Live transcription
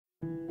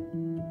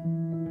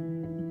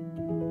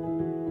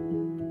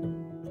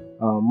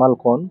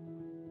Malcolm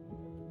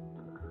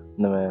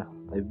na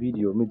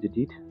video mi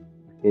jadid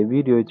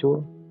video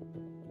cho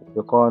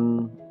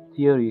يكون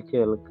theory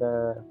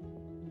ka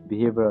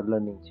behavioral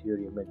learning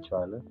theory men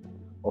chala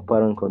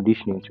operant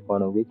conditioning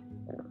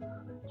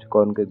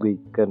chukon ka gwi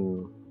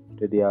kan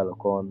te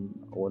kon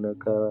wona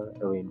ka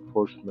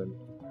reinforcement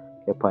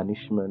ka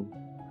punishment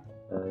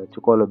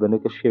chukola bene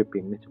ka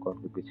shaping ne chukon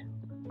ka gwi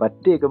but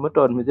te ka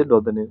maton mi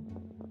do ne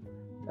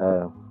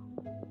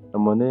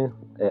amone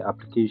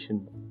application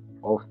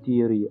of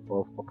theory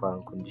of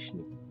operant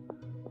conditioning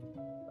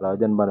la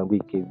jan bana gwi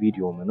ke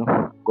video meno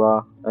kwa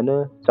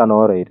ana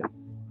chanore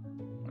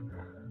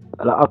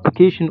the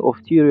application of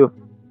theory of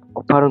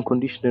operant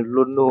conditioning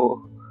no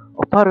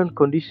operant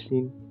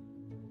conditioning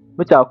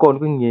macha kon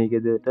ko ngi ke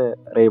de ta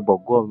re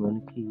bogo men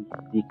ki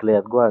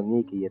declare go ngi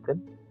ke yeten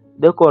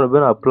de kon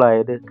ben apply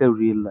de ka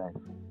real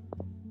life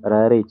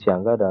ra re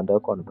changa da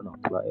kon ben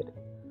apply de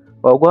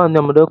wa go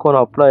nyam de kon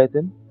apply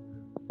den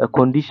a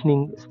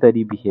conditioning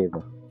study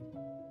behavior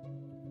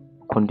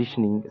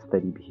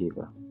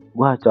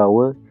what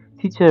our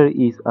teacher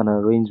is the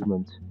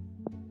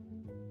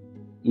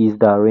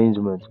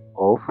arrangement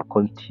of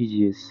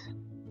contingencies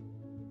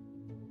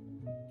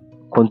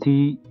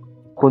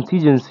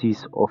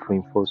of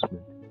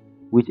reinforcement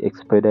which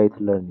expedite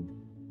learning.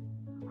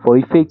 For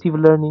effective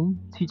learning,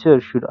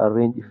 teachers should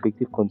arrange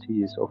effective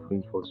contingencies of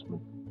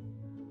reinforcement.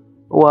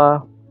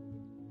 Or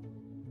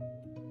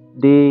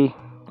the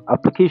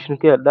application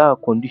ke da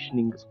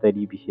conditioning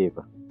study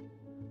behavior.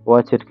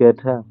 Wachet ke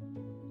ta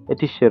a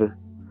teacher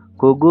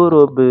ko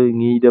goro be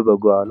ngi da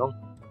bagwalong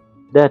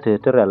da ta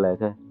tara la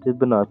ka ta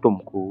bina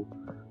tumku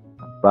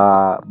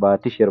ba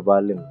teacher ba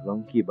lim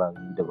long ki ba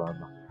ngi da ba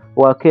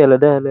wa ke la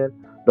da le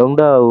dong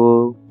da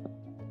o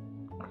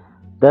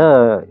da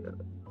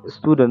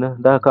student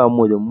da ka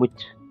moja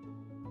much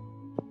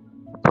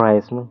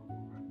prize no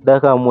da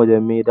ka moja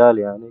medal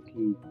ya ne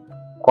ki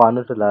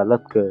kwana ta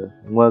lalat ka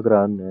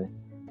ngwagran ne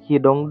ki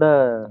dong da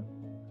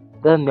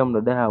nyam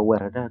da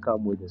war da ka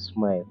moja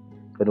smile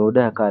kano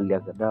da ka lya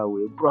ka da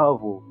we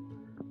bravo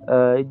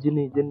jin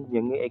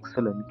yang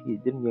excellent ki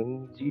jin yang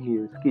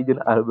genius ki jin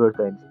Albert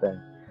Einstein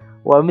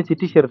wa mi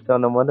t-shirt ta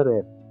na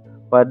manare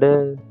pada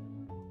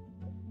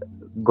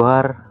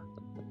gwar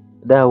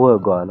da wa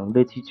gwalong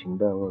da teaching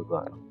da wa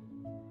gwalong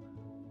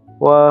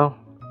wa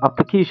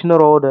application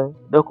order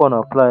da kon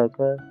apply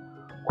ka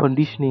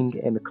conditioning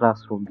and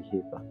classroom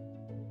behavior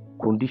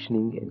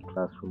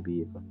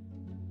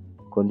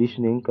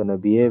conditioning kana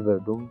behavior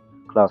dum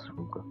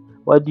classroom ka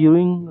while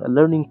during a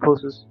learning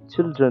process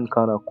children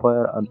can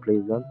acquire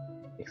unpleasant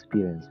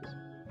experiences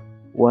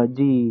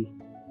waji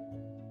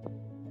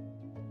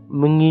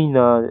mingi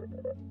na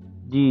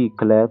di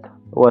class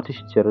what is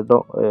teacher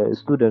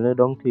student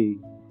don't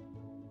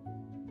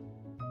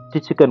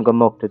teacher can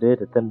come up to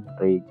the ten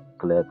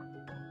class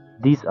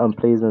these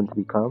unpleasant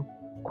become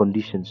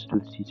conditions to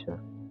the teacher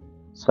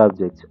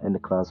subjects and the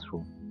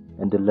classroom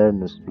and the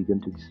learners begin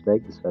to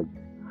dislike the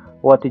subject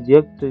what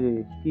eject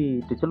ki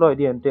teacher lo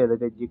di ante da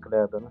ji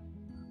class na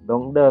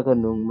dong da ka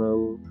nung ma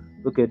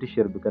buke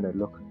teacher bukan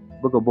lok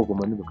buka bogo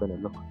man bukan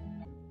lok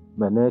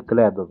mana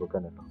class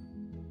bukan lok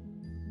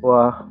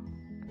wa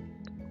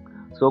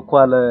so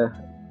kwala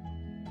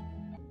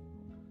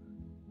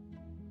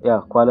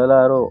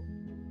laro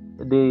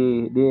the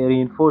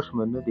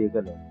reinforcement no de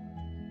gale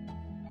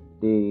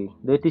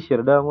the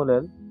teacher da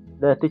mulal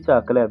da teacher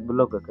class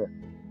block ka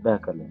da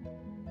kale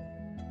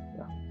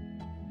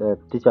the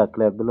teacher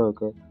class block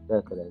ka da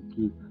kale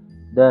ki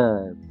the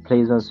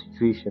pleasant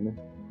situation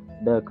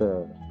da ka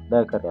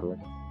rela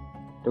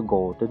to go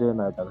to the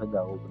na da ka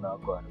jawo na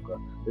ko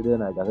to the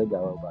na da ka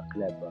jawo ba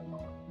class ba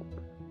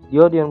the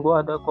audience go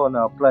ada ko na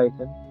apply it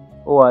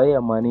or I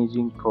am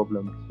managing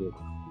problem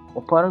behavior.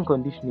 Operant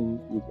conditioning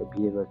is a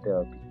behavioral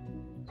therapy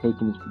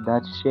technique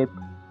that shape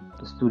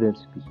the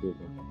student's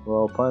behavior. Or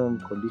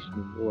operant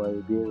conditioning or a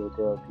behavioral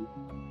therapy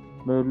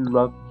may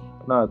look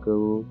like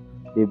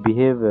the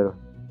behavior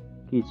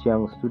teach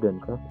young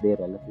student their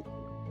relative.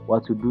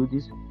 What to do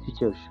this,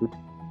 teachers should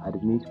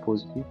admit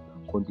positive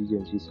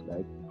contingencies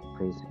like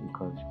praise and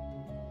encouragement.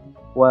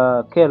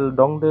 Wa kel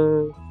dong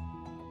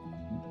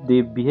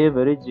the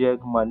behavior is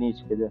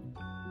manage keda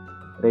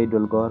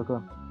raidol gorga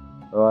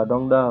wa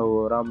dong da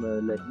ram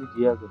let me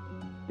jiag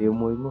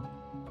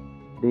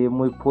de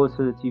moy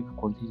positive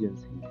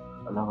contingency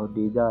ala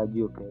de da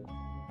ji okay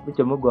mi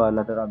chama gwa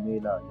la tara me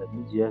la let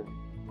me jiag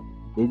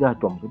de da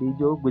tom de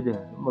jo guje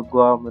ma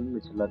gwa man mi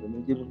chla de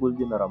ni jin gul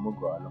jin ram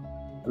gwa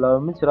la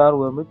mi chrar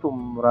wa mi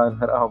tum ra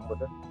ram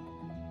da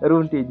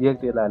run te jiag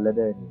te la la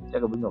de ni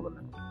chaga bu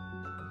nyobala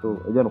so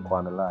ejon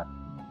kwana la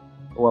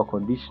wa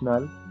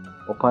conditional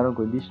operant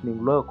conditioning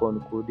law kon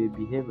ko de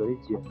behavior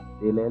is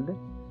de lelde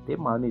they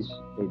manage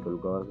label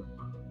God.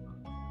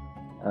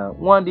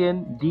 One day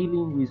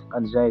dealing with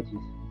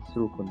anxieties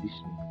through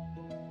conditioning.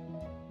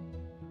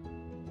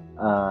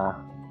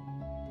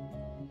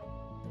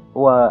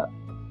 Or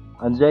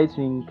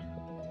anxiety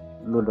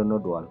lodo no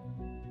dual.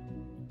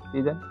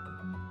 See that?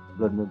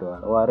 Lodo no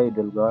dual. Or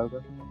label God.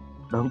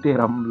 Don't they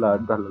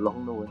ramla dal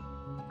along the way.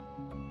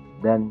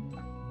 Then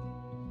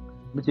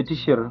Mr.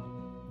 Teacher,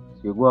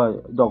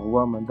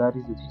 and that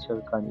is the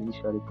teacher can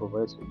initially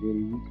provide a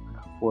very weak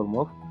form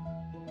of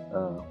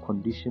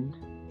conditioned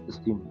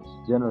stimulus.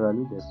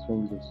 Generally, the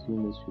strength of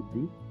stimulus should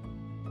be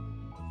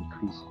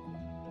increased.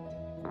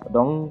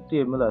 Don't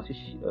tell me that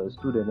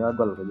student ya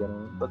dal ka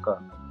jana baka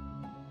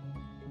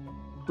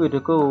ko ita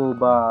ko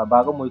ba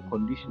ga moy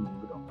conditioning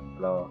bidon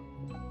la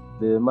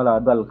be mala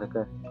dal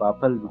ka ba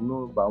pal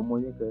no ba mo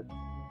ne ka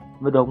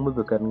mi dog mi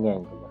be kan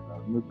ngeng ka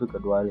mi be ka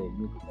dwale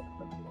mi be ka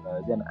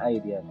then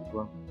idea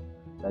to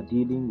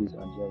dealing with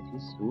anxiety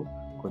so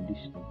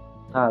conditioning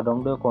ta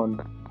dong de kon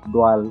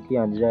dwal ki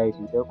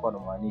anxiety de kon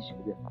manage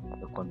ki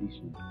the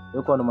conditioning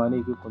de kon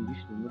manage ki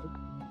conditioning de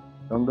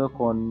dong de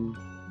kon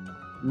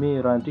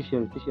mi ran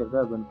teacher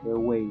da ban ke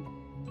way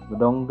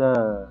dong da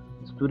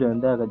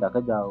student da ga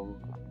ka jaw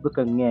be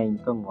ka ngeng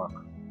ka ngwak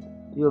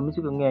yo mi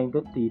ka ngeng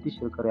ka ti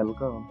teacher karel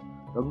ka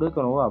dong de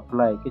kon wa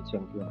apply ki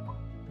champion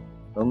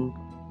dong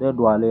de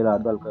dwale la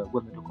dal ka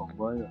go to ko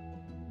boy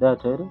da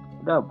tere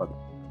da ba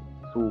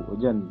so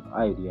again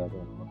idea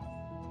then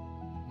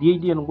the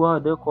idea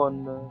de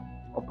kon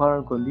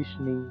operant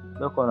conditioning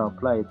de kon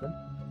apply then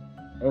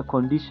a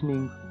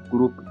conditioning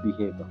group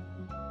behavior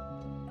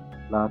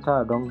la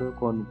ta dong de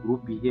kon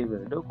group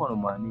behavior de kon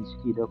manage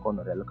ki de kon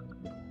rel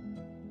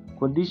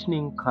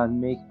conditioning can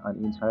make an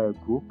entire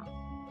group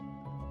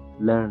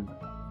learn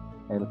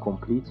and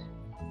complete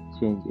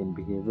change in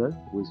behavior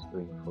with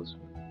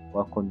reinforcement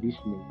while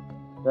conditioning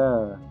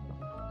the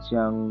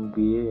chang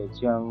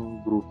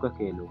group ka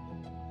kelo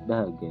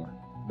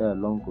da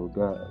longo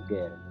da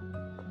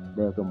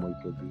ka moy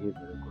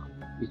behavior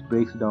it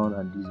breaks down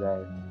and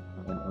desire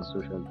and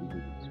unsocial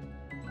behaviors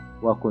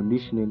while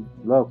conditioning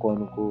la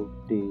kon ko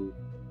te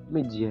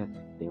media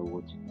they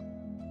watch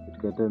it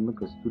ka ta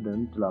make a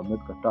student la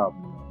make ka tab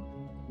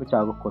me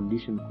cha ko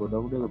condition ko da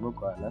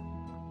ko ala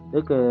da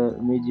ka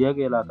media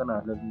ke la kana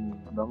da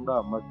dong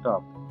da ma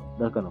tab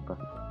da kana pa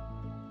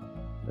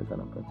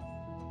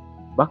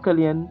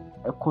Bakalian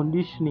a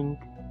conditioning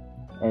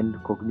and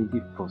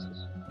cognitive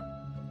process.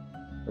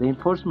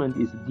 Reinforcement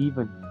is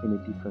given in a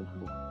different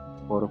form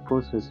for a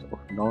process of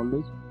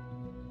knowledge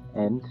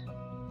and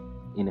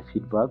in a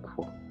feedback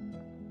form.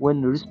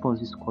 When the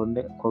response is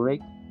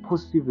correct,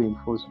 positive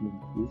reinforcement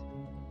is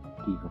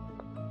given.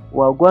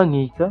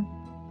 Wagwangika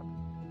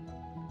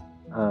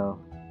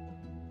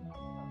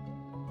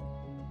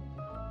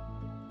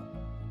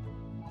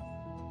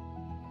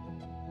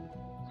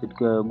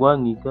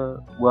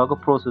gwaga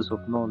process of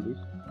knowledge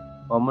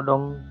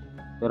wamadong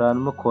tiran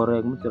mo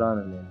correct mo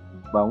tiran ne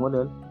ba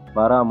model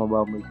bara ma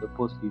ba mo ke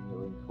positive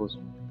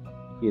reinforcement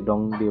ke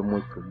dong de mo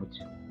ko much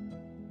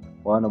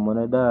wana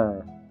mona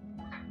da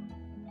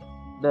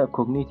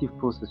cognitive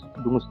process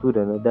dung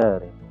student da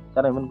re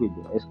kana man gwe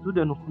a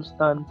student who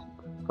stand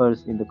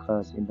first in the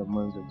class in the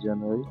month of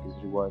January is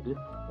rewarded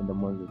in the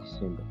month of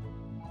December.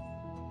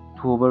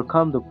 To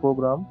overcome the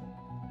program,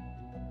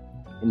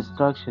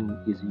 instruction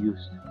is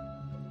used.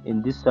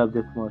 In this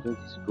subject matter, it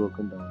is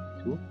broken down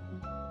into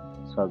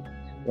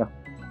subjects. Yeah.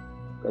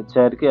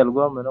 Chair ke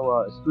algo mena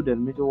wa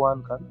student mi to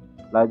one kan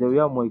la jaw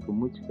ya moy ko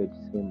much ka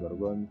December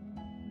gon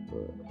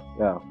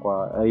yeah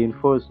kwa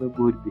reinforce no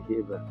good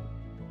behavior.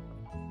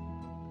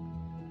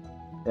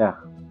 Yeah.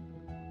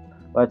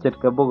 Wa chat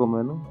ka bogo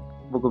mena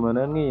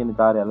ngi ni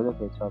tare ala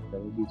ke chapter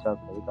di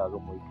chapter ka go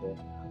moy ke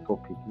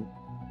topic ni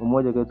mo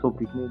je ke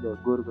topic ni da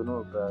gor ko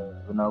no ka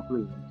na ko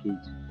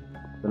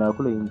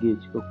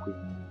engage ko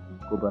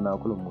bana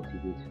ko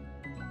motivate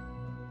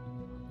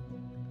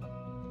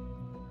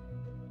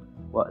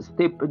wa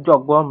step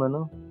jog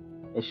woman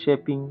a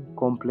shaping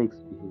complex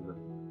behavior.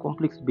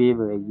 Complex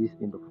behavior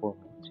exists in the form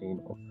of chain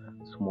of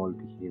small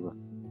behavior.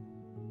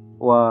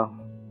 Wa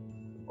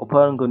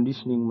operant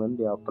conditioning man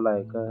they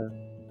apply ka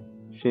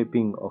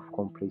shaping of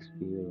complex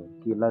behavior.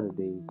 Ki la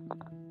de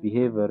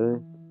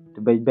behavior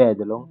to be bad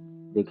along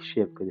they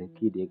shape the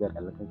key they got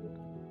a lot of it.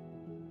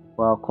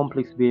 While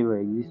complex behavior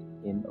exists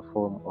in a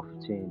form of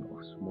chain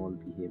of small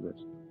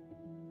behaviors,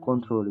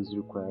 control is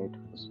required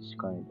for such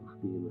kind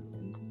of behavior.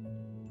 And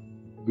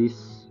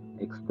this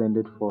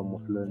extended form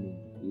of learning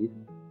is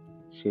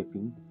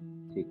shaping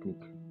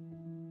technique.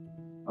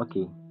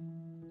 Okay.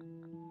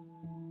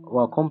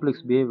 While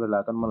complex behavior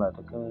like an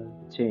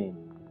chain,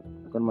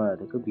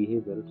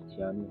 behavior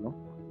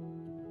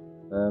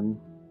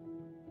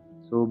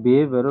so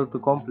behavior to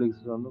complex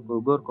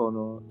gor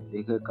kono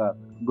ka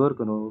gor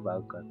kono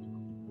ba ka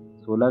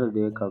so la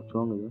de ka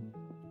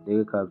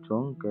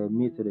chong ke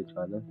method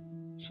chala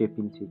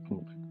shaping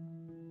technique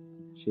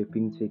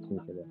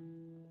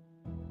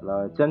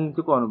la chang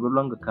ti kono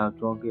long ka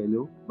chong ke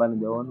lu ban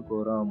de on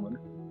ko ramon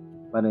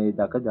ban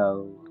da ka ja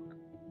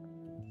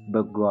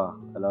bagwa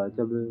la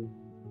chabe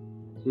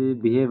si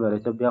behavior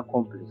chabe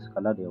complex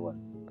kala de wan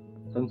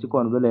chang ti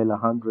kono bele la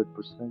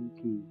 100%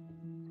 ki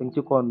chang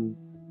ti kono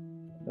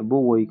bo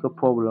wo ka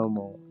problem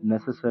or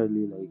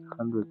necessarily like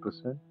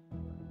 100%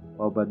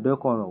 or but they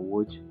kono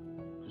watch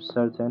to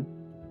certain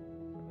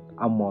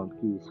amount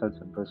ki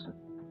certain person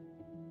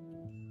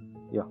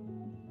yeah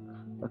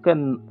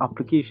akan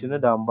application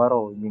da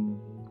ambaro in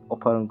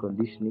operant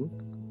conditioning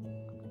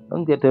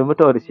ang dia te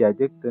motor si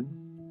ajek ten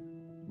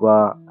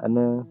gua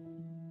ane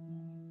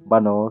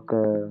bano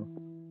ke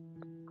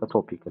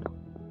topic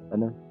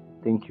ane.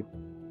 Thank you.